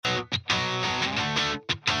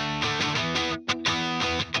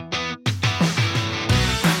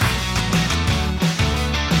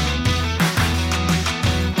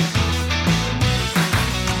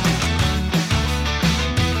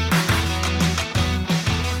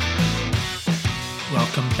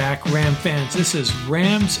back, Ram fans. This is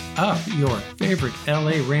Rams Up, your favorite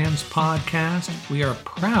LA Rams podcast. We are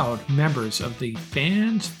proud members of the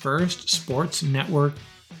Fans First Sports Network.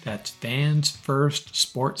 That's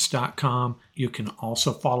fansfirstsports.com. You can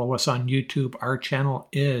also follow us on YouTube. Our channel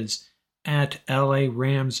is at LA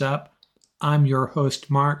Rams Up. I'm your host,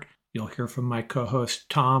 Mark. You'll hear from my co-host,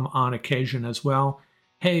 Tom, on occasion as well.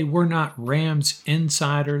 Hey, we're not Rams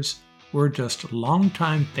insiders. We're just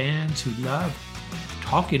longtime fans who love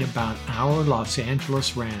talking about our Los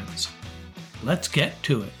Angeles Rams. Let's get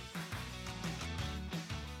to it.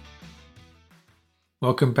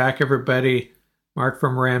 Welcome back, everybody. Mark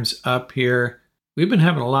from Rams Up here. We've been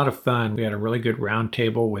having a lot of fun. We had a really good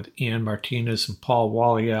roundtable with Ian Martinez and Paul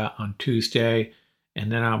Walia on Tuesday.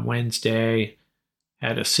 And then on Wednesday,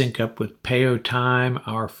 had a sync up with Peo Time,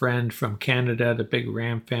 our friend from Canada, the big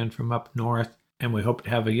Ram fan from up north. And we hope to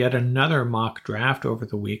have yet another mock draft over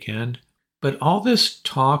the weekend. But all this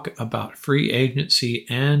talk about free agency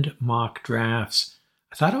and mock drafts,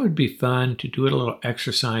 I thought it would be fun to do a little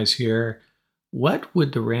exercise here. What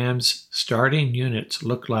would the Rams' starting units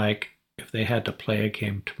look like if they had to play a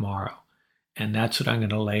game tomorrow? And that's what I'm going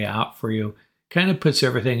to lay out for you. Kind of puts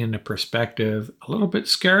everything into perspective. A little bit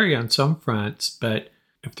scary on some fronts, but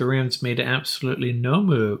if the Rams made absolutely no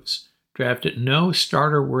moves, drafted no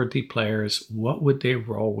starter-worthy players, what would they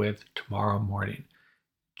roll with tomorrow morning?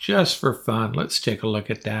 Just for fun, let's take a look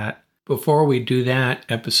at that. Before we do that,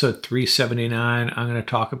 episode 379, I'm going to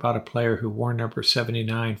talk about a player who wore number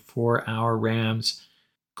 79 for our Rams.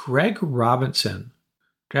 Greg Robinson,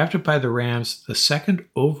 drafted by the Rams, the second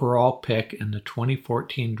overall pick in the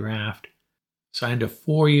 2014 draft, signed a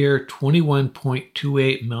 4-year,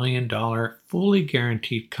 $21.28 million fully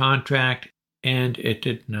guaranteed contract, and it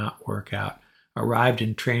did not work out. Arrived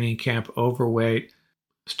in training camp overweight,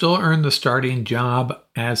 still earned the starting job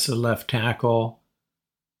as the left tackle,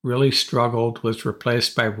 really struggled, was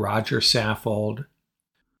replaced by Roger Saffold.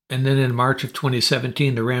 And then in March of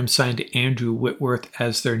 2017, the Rams signed Andrew Whitworth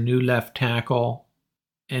as their new left tackle.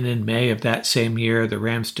 And in May of that same year, the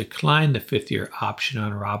Rams declined the 5th-year option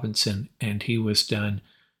on Robinson, and he was done.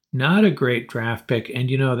 Not a great draft pick. And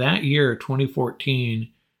that year, 2014,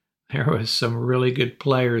 there was some really good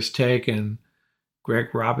players taken.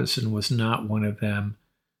 Greg Robinson was not one of them.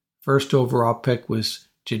 First overall pick was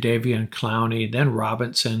Jadeveon Clowney, then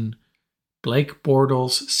Robinson, Blake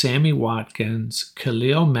Bortles, Sammy Watkins,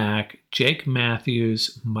 Khalil Mack, Jake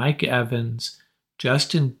Matthews, Mike Evans,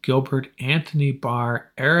 Justin Gilbert, Anthony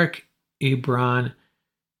Barr, Eric Ebron,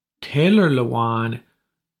 Taylor Lewan,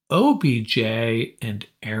 OBJ, and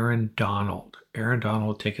Aaron Donald. Aaron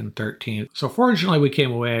Donald taken 13th. So fortunately, we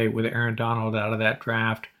came away with Aaron Donald out of that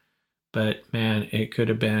draft. But man, it could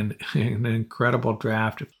have been an incredible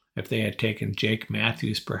draft if they had taken Jake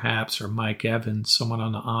Matthews perhaps, or Mike Evans, someone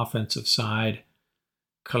on the offensive side,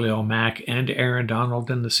 Khalil Mack and Aaron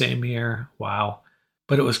Donald in the same year. Wow.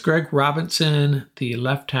 But it was Greg Robinson, the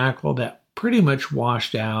left tackle, that pretty much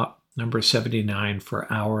washed out number 79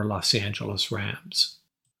 for our Los Angeles Rams.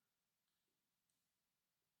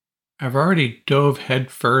 I've already dove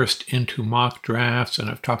headfirst into mock drafts, and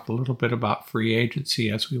I've talked a little bit about free agency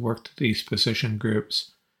as we work through these position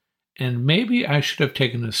groups. And maybe I should have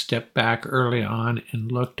taken a step back early on and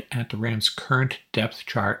looked at the Rams' current depth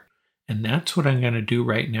chart. And that's what I'm going to do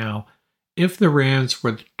right now. If the Rams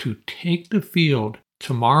were to take the field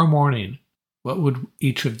tomorrow morning, what would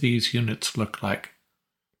each of these units look like?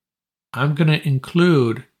 I'm going to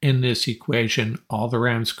include in this equation all the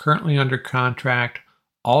Rams currently under contract,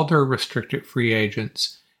 all their restricted free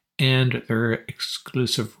agents, and their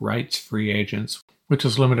exclusive rights free agents, which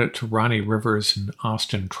is limited to Ronnie Rivers and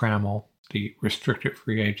Austin Trammell. The restricted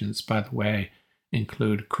free agents, by the way,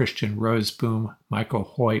 include Christian Roseboom, Michael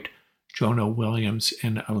Hoyt, Jonah Williams,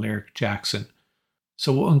 and Alaric Jackson.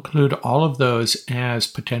 So we'll include all of those as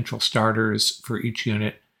potential starters for each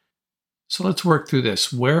unit. So let's work through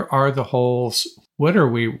this. Where are the holes? What are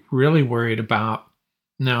we really worried about?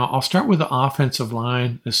 Now, I'll start with the offensive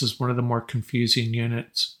line. This is one of the more confusing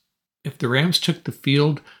units. If the Rams took the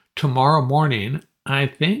field tomorrow morning, I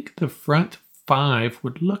think the front five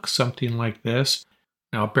would look something like this.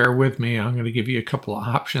 Now, bear with me. I'm going to give you a couple of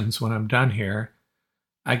options when I'm done here.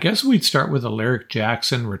 I guess we'd start with Alaric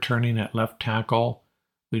Jackson returning at left tackle.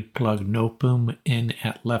 We'd plug Nopum in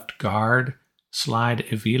at left guard. Slide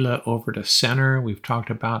Avila over to center. We've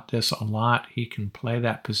talked about this a lot. He can play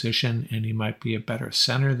that position, and he might be a better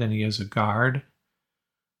center than he is a guard.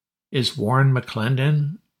 Is Warren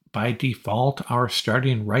McClendon by default our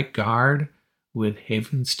starting right guard with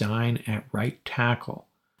Havenstein at right tackle?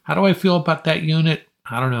 How do I feel about that unit?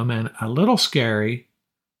 I don't know, man. A little scary,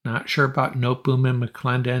 Not sure about Noteboom and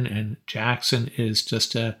McClendon, and Jackson is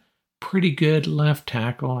just a pretty good left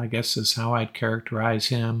tackle, I guess is how I'd characterize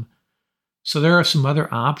him. So there are some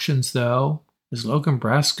other options, though. Is Logan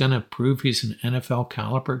Bruss going to prove he's an NFL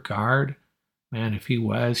caliber guard? Man, if he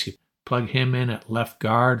was, you plug him in at left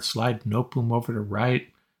guard, slide Noteboom over to right.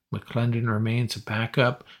 McClendon remains a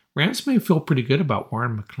backup. Rams may feel pretty good about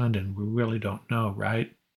Warren McClendon. We really don't know,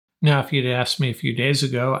 right? Now, if you'd asked me a few days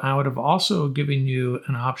ago, I would have also given you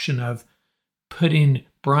an option of putting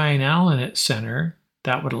Brian Allen at center.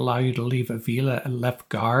 That would allow you to leave Avila at left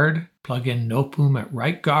guard, plug in Noteboom at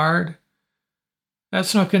right guard.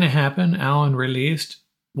 That's not going to happen. Allen released.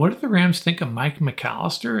 What do the Rams think of Mike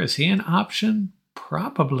McAllister? Is he an option?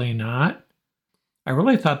 Probably not. I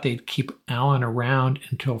really thought they'd keep Allen around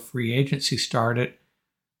until free agency started,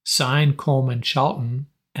 sign Coleman Shelton,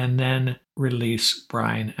 and then release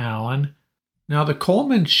Brian Allen. Now, the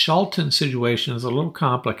Coleman Shelton situation is a little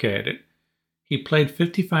complicated. He played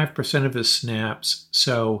 55% of his snaps,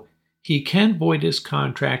 so he can void his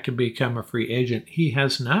contract and become a free agent. He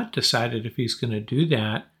has not decided if he's going to do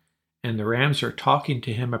that, and the Rams are talking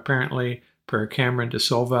to him apparently per Cameron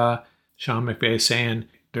DeSilva. Sean McVay saying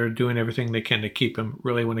they're doing everything they can to keep him,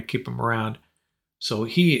 really want to keep him around. So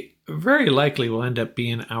he very likely will end up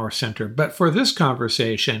being our center. But for this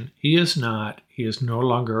conversation, he is not. He is no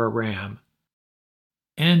longer a Ram.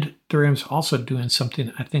 And the Rams also doing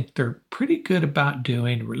something I think they're pretty good about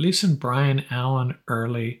doing, releasing Brian Allen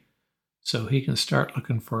early so he can start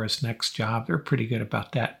looking for his next job. They're pretty good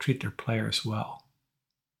about that, treat their players well.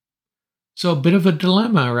 So a bit of a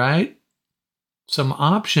dilemma, right? Some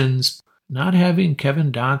options. Not having Kevin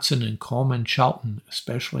Dotson and Coleman Shelton,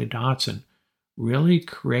 especially Dotson, really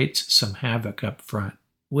creates some havoc up front,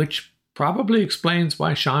 which probably explains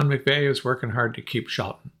why Sean McVay is working hard to keep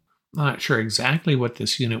Shelton. I'm not sure exactly what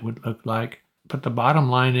this unit would look like, but the bottom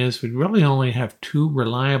line is we'd really only have two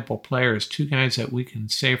reliable players, two guys that we can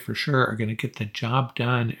say for sure are going to get the job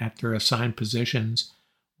done at their assigned positions.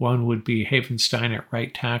 One would be Havenstein at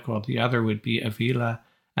right tackle, the other would be Avila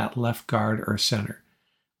at left guard or center.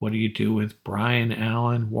 What do you do with Brian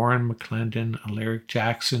Allen, Warren McClendon, Alaric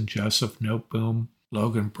Jackson, Joseph Noteboom,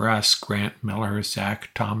 Logan Bruss, Grant Miller, Zach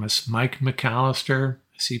Thomas, Mike McAllister?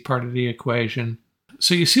 Is he part of the equation?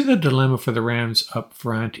 So you see the dilemma for the Rams up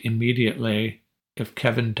front immediately if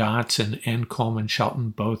Kevin Dotson and Coleman Shelton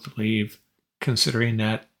both leave, considering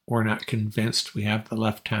that we're not convinced we have the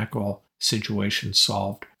left tackle situation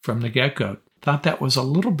solved from the get-go. Thought that was a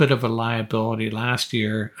little bit of a liability last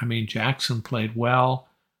year. I mean, Jackson played well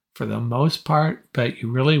for the most part, but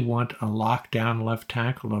you really want a lockdown left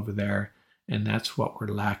tackle over there, and that's what we're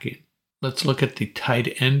lacking. Let's look at the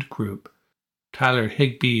tight end group. Tyler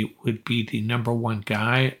Higbee would be the number one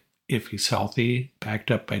guy if he's healthy,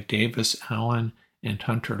 backed up by Davis, Allen, and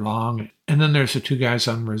Hunter Long. And then there's the two guys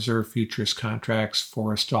on reserve futures contracts,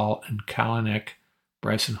 Forrestall and Kalanick.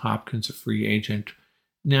 Bryson Hopkins, a free agent.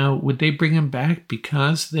 Now, would they bring him back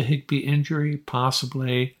because of the Higbee injury?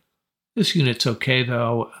 Possibly. This unit's okay,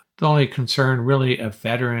 though. The only concern, really, a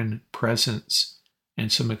veteran presence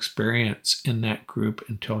and some experience in that group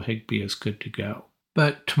until Higbee is good to go.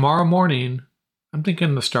 But tomorrow morning, I'm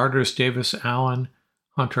thinking the starters, Davis, Allen,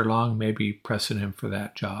 Hunter Long, may be pressing him for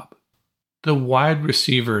that job. The wide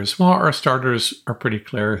receivers, well, our starters are pretty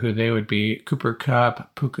clear who they would be. Cooper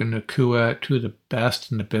Kupp, Puka Nacua, two of the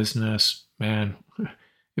best in the business. Man,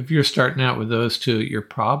 if you're starting out with those two, you're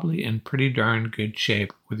probably in pretty darn good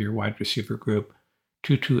shape with your wide receiver group.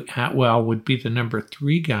 Tutu Atwell would be the number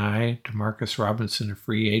 3 guy. DeMarcus Robinson, a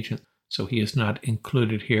free agent, so he is not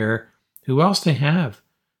included here. Who else they have?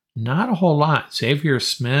 Not a whole lot. Xavier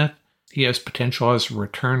Smith, he has potential as a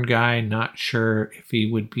return guy. Not sure if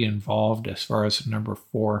he would be involved as far as a number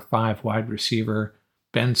 4 or 5 wide receiver.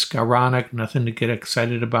 Ben Skowronek, nothing to get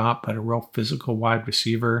excited about, but a real physical wide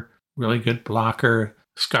receiver. Really good blocker.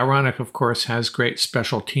 Skowronek, of course, has great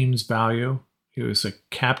special teams value. He was a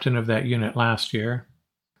captain of that unit last year.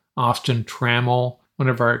 Austin Trammell, one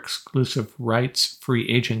of our exclusive rights free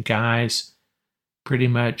agent guys, pretty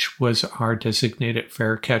much was our designated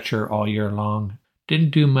fair catcher all year long.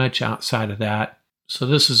 Didn't do much outside of that. So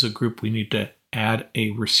this is a group we need to add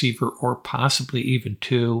a receiver or possibly even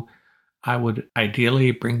 2. I would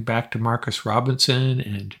ideally bring back DeMarcus Robinson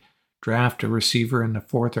and draft a receiver in the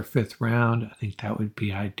 4th or 5th round. I think that would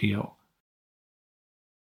be ideal.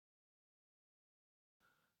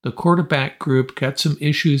 The quarterback group got some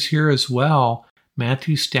issues here as well.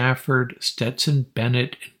 Matthew Stafford, Stetson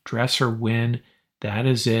Bennett, and Dresser Wynn. That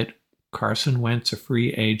is it. Carson Wentz, a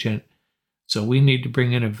free agent. So we need to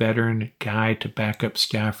bring in a veteran guy to back up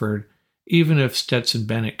Stafford even if Stetson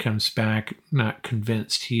Bennett comes back, not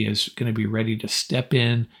convinced he is going to be ready to step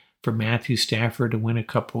in for Matthew Stafford to win a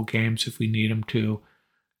couple games if we need him to.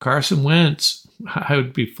 Carson Wentz, I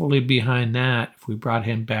would be fully behind that if we brought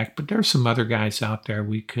him back, but there's some other guys out there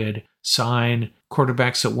we could sign,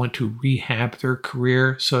 quarterbacks that want to rehab their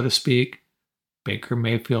career, so to speak. Baker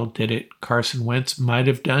Mayfield did it. Carson Wentz might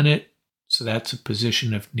have done it, so that's a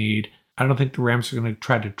position of need. I don't think the Rams are going to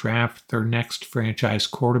try to draft their next franchise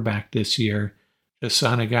quarterback this year. Just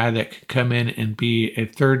sign a guy that can come in and be a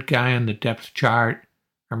third guy on the depth chart,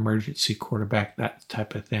 emergency quarterback, that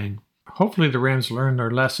type of thing. Hopefully the Rams learn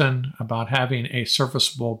their lesson about having a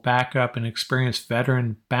serviceable backup, an experienced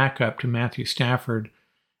veteran backup to Matthew Stafford,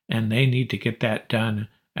 and they need to get that done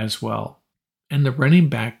as well. And the running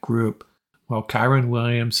back group, well, Kyren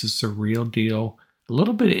Williams is the real deal. A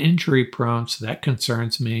little bit injury prone, so that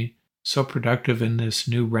concerns me. So productive in this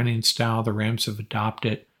new running style the Rams have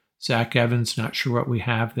adopted. Zach Evans, not sure what we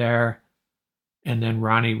have there. And then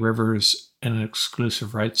Ronnie Rivers, an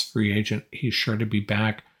exclusive rights free agent. He's sure to be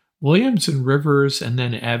back. Williams and Rivers and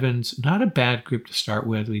then Evans, not a bad group to start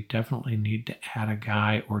with. We definitely need to add a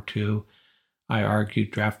guy or two. I argue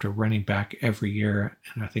draft a running back every year,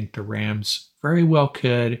 and I think the Rams very well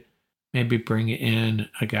could maybe bring in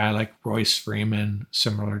a guy like Royce Freeman,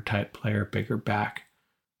 similar type player, bigger back.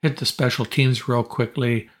 Hit the special teams real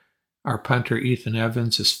quickly. Our punter Ethan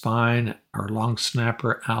Evans is fine. Our long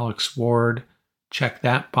snapper Alex Ward, check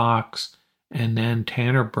that box. And then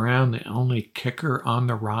Tanner Brown, the only kicker on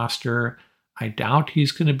the roster. I doubt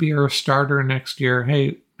he's going to be our starter next year.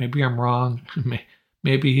 Hey, maybe I'm wrong.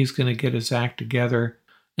 Maybe he's going to get his act together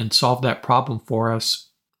and solve that problem for us.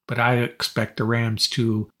 But I expect the Rams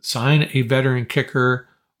to sign a veteran kicker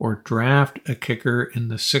or draft a kicker in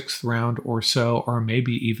the 6th round or so, or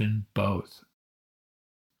maybe even both.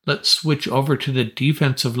 Let's switch over to the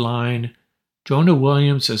defensive line. Jonah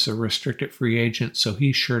Williams is a restricted free agent, so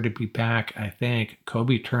he's sure to be back, I think.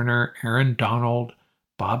 Kobe Turner, Aaron Donald,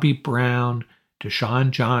 Bobby Brown,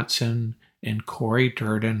 Deshaun Johnson, and Corey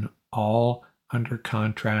Durden, all under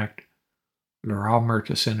contract. Laurel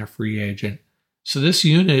Murchison, a free agent. So this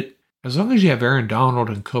unit, as long as you have Aaron Donald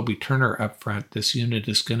and Kobe Turner up front, this unit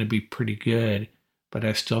is going to be pretty good, but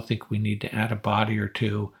I still think we need to add a body or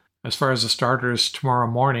two. As far as the starters tomorrow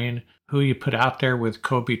morning, who you put out there with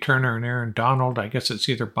Kobe Turner and Aaron Donald, I guess it's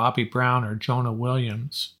either Bobby Brown or Jonah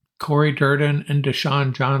Williams. Corey Durden and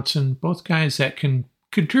Deshaun Johnson, both guys that can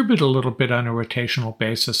contribute a little bit on a rotational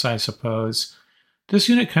basis, I suppose. This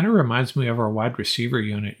unit kind of reminds me of our wide receiver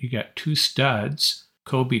unit. You got two studs,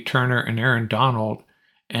 Kobe Turner and Aaron Donald,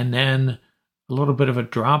 and then a little bit of a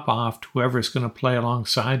drop-off to whoever's going to play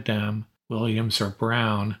alongside them, Williams or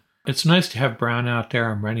Brown. It's nice to have Brown out there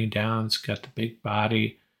on running downs, got the big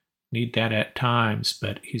body. Need that at times,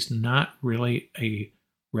 but he's not really a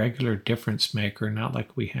regular difference maker, not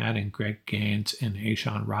like we had in Greg Gaines and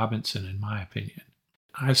A'Shawn Robinson, in my opinion.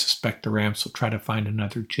 I suspect the Rams will try to find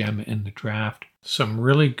another gem in the draft. Some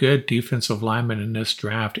really good defensive linemen in this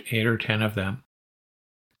draft, 8 or 10 of them.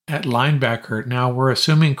 At linebacker, now we're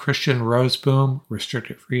assuming Christian Roseboom,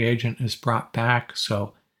 restricted free agent, is brought back,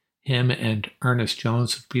 so him and Ernest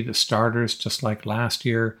Jones would be the starters just like last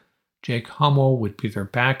year. Jake Hummel would be their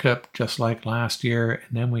backup just like last year.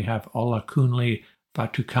 And then we have Olakunle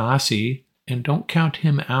Fatukasi. And don't count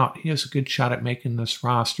him out. He has a good shot at making this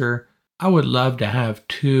roster. I would love to have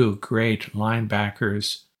 2 great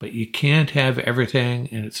linebackers, but you can't have everything,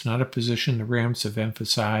 and it's not a position the Rams have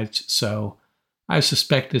emphasized. So I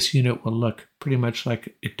suspect this unit will look pretty much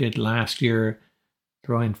like it did last year,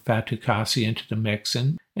 throwing Fatukasi into the mix.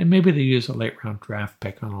 And maybe they use a late-round draft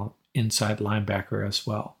pick on an inside linebacker as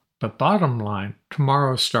well. But bottom line,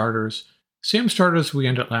 tomorrow's starters, same starters we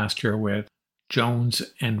ended last year with, Jones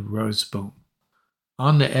and Roseboom.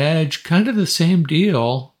 On the edge, kind of the same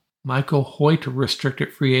deal. Michael Hoyt, a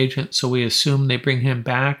restricted free agent, so we assume they bring him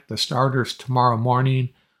back. The starters tomorrow morning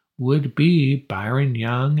would be Byron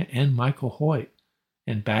Young and Michael Hoyt.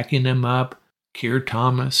 And backing them up, Keir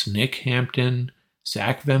Thomas, Nick Hampton,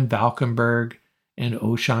 Zach Van Valkenburg, and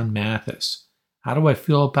O'Shawn Mathis. How do I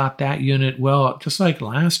feel about that unit? Well, just like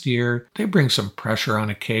last year, they bring some pressure on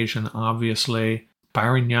occasion, obviously.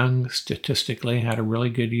 Byron Young statistically had a really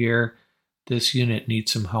good year. This unit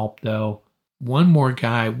needs some help, though. One more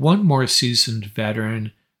guy, one more seasoned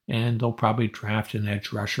veteran, and they'll probably draft an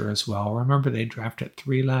edge rusher as well. Remember, they drafted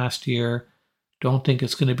 3 last year. Don't think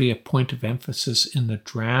it's going to be a point of emphasis in the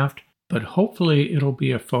draft, but hopefully it'll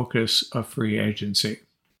be a focus of free agency.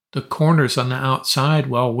 The corners on the outside,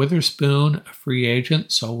 well, Witherspoon, a free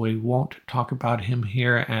agent, so we won't talk about him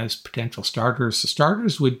here as potential starters. The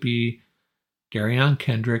starters would be Darion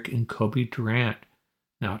Kendrick, and Kobe Durant.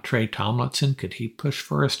 Now, Trey Tomlinson, could he push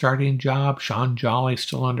for a starting job? Sean Jolly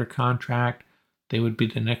still under contract. They would be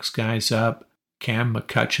the next guys up. Cam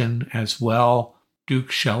McCutcheon as well.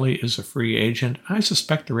 Duke Shelley is a free agent. I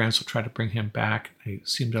suspect the Rams will try to bring him back. They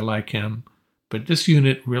seem to like him. But this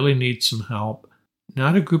unit really needs some help.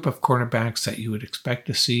 Not a group of cornerbacks that you would expect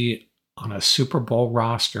to see on a Super Bowl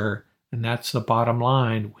roster. And that's the bottom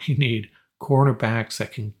line. We need cornerbacks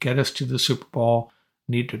that can get us to the Super Bowl.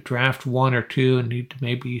 Need to draft one or two and need to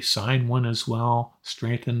maybe sign one as well.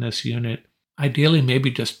 Strengthen this unit. Ideally,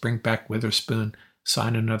 maybe just bring back Witherspoon,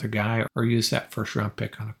 sign another guy, or use that first-round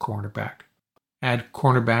pick on a cornerback. Add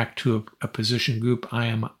cornerback to a position group I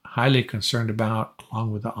am highly concerned about,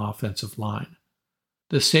 along with the offensive line.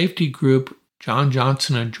 The safety group, John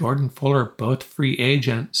Johnson and Jordan Fuller, both free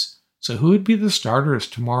agents. So who would be the starters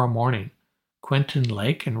tomorrow morning? Quentin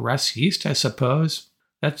Lake and Russ Yeast, I suppose.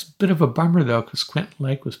 That's a bit of a bummer, though, because Quentin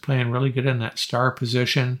Lake was playing really good in that star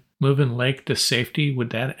position. Moving Lake to safety,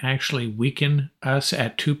 would that actually weaken us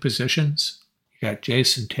at two positions? You got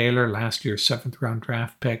Jason Taylor, last year's 7th-round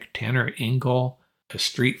draft pick. Tanner Ingle, a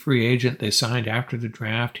street free agent they signed after the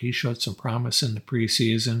draft. He showed some promise in the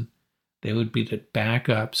preseason. They would be the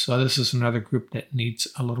backup. So this is another group that needs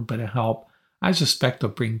a little bit of help. I suspect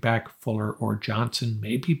they'll bring back Fuller or Johnson,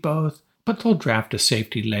 maybe both. But they'll draft a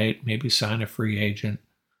safety late, maybe sign a free agent.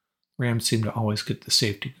 Rams seem to always get the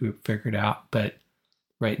safety group figured out, but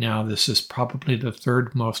right now this is probably the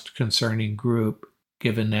third most concerning group,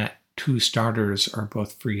 given that 2 starters are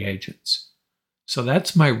both free agents. So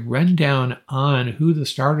that's my rundown on who the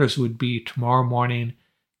starters would be tomorrow morning.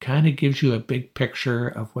 Kind of gives you a big picture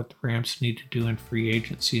of what the Rams need to do in free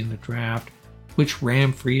agency in the draft, which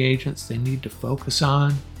Ram free agents they need to focus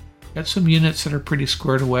on. Got some units that are pretty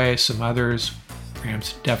squared away, some others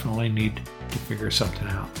Rams definitely need to figure something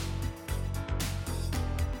out.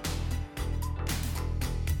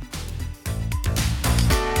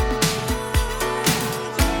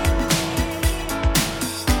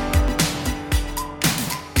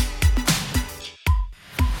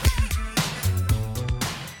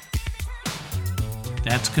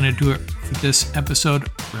 That's going to do it for this episode.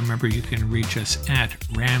 Remember, you can reach us at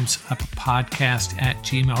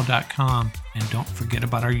ramsuppodcast@gmail.com. And don't forget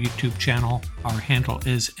about our YouTube channel. Our handle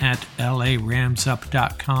is at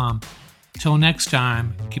laramsup.com. Till next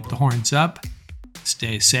time, keep the horns up,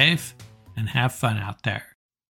 stay safe, and have fun out there.